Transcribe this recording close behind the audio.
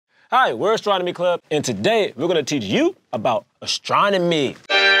Hi, we're Astronomy Club, and today we're gonna teach you about astronomy.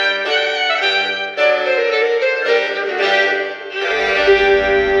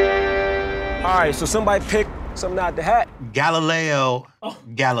 All right, so somebody pick something out the hat. Galileo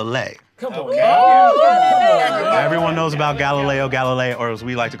Galilei. Come on. Everyone knows about Galileo Galilei, or as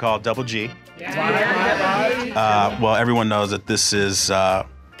we like to call Double G. Well, everyone knows that this is,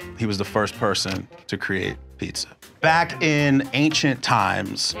 he was the first person to create pizza. Back in ancient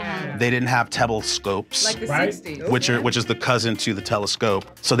times, they didn't have telescopes, like the 60s. which is the cousin to the telescope.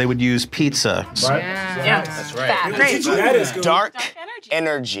 So they would use pizza. Right. Yeah, that's right. Great. That is cool. Dark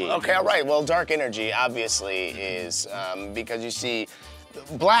energy. Okay, all right. Well, dark energy obviously is because you see,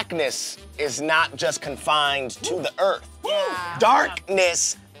 blackness is not just confined to the earth.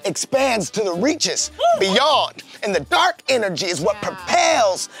 Darkness expands to the reaches beyond. And the dark energy is what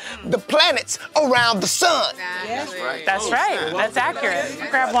propels the planets around the sun. That's right. That's right. That's accurate.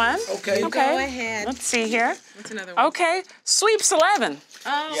 Grab one. Okay. Okay. Go ahead. Let's see here. What's another one? Okay. Sweeps 11.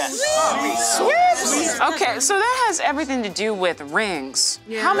 Oh, Yes. Sweeps. Okay, so that has everything to do with rings.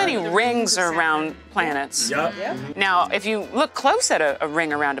 Yeah. How many rings are around planets? Yep. Now, if you look close at a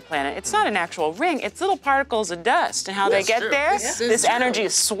ring around a planet, it's not an actual ring, it's little particles of dust. And how they get there, this energy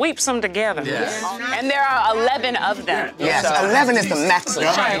sweeps them together. And there are 11 of them. Yes, 11 is the maximum.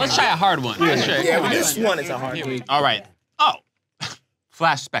 Let's try a hard one. Let's try Yeah, this one is a hard one. All right. Oh,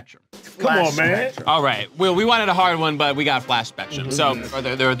 flash spectrum. Come on, man. All right. Well, we wanted a hard one, but we got flash spectrum. So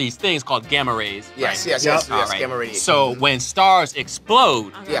there are these things called gamma rays. Yes, right? yes, All right. gamma radiation. So when stars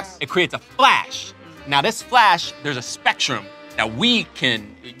explode, Yes. it creates a flash. Now this flash, there's a spectrum that we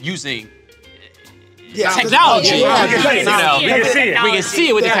can, using Yes. technology, Yeah, we can see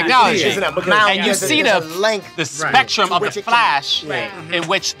it with the technology. And you There's see a length. the spectrum of which the it can- flash in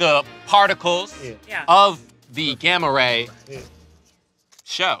which the particles of the gamma ray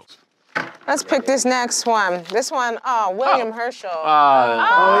show. Let's pick this next one. This one, William Herschel.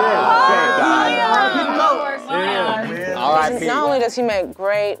 Not only does he make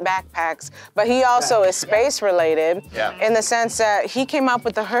great backpacks, but he also is space related in the sense that he came up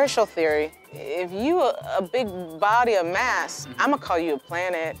with the Herschel theory. If you a big body of mass, I'm gonna call you a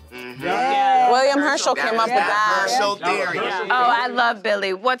planet. William Herschel came up with that. Herschel theory. Oh, I love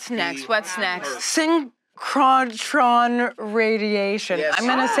Billy. What's next? What's next? Synchrotron radiation. Yes. I'm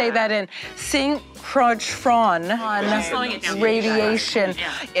gonna say that in synchrotron radiation.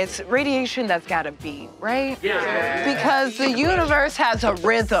 It's radiation that's gotta beat, right? Because the universe has a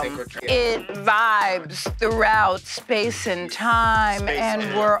rhythm. It vibes throughout space and time,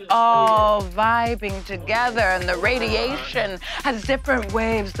 and we're all vibing together. And the radiation has different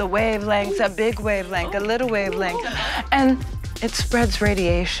waves. The wavelengths, a big wavelength, a little wavelength, and it spreads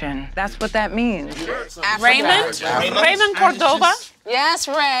radiation. That's what that means. Raymond Cordova? Yes,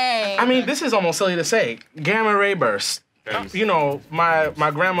 Ray. I mean, this is almost silly to say. Gamma ray burst. You know, my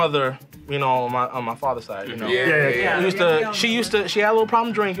grandmother, you know, on my father's side, you know. She had a little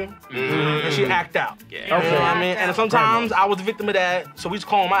problem drinking, and she'd act out. You know what I mean? And sometimes I was the victim of that, so we just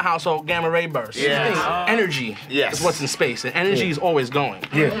call my household gamma ray burst. Energy is what's in space, and energy is always going.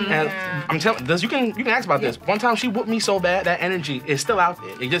 And I'm telling you, you can ask about this. One time she whooped me so bad, that energy is still out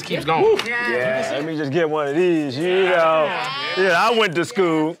there. It just keeps going. Let me just get one of these, you know. I went to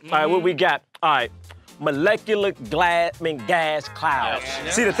school. All right, what we got? All right. Molecular gas clouds.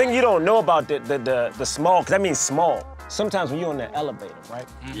 See, the thing you don't know about the small, because that means small. Sometimes when you're on the elevator, right?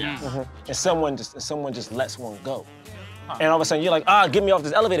 And someone just lets one go. And all of a sudden you're like, get me off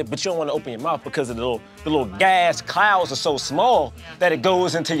this elevator, but you don't want to open your mouth because of the little gas clouds are so small that it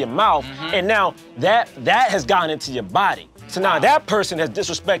goes into your mouth. And now that has gone into your body. So now that person has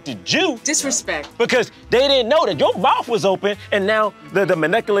disrespected you. Disrespect. Because they didn't know that your mouth was open, and now the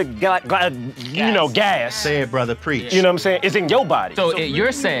molecular gas. Say it, brother, preach. You know what I'm saying? It's in your body. So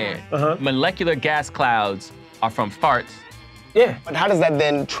you're saying molecular gas clouds are from farts? Yeah. But how does that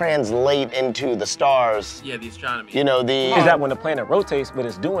then translate into the stars? Yeah, the astronomy. You know, Is that when the planet rotates, what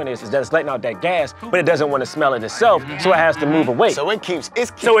it's doing is that it's letting out that gas, but it doesn't want to smell it itself, so it has to move away. So it keeps,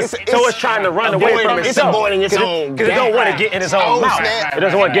 it's trying to run away from it's itself. avoiding its own Because it don't want to get in its own mouth. snap. It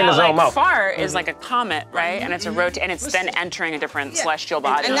doesn't want to get in its own mouth. Fart is like a comet, right? And it's and it's then entering a different celestial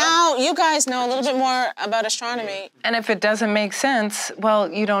body. And now you guys know a little bit more about astronomy. And if it doesn't make sense,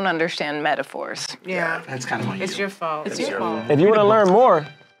 well, you don't understand metaphors. That's kind of what It's your fault. It's your fault. If you want to learn more,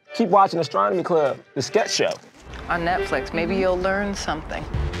 keep watching Astronomy Club, the sketch show. On Netflix, maybe you'll learn something.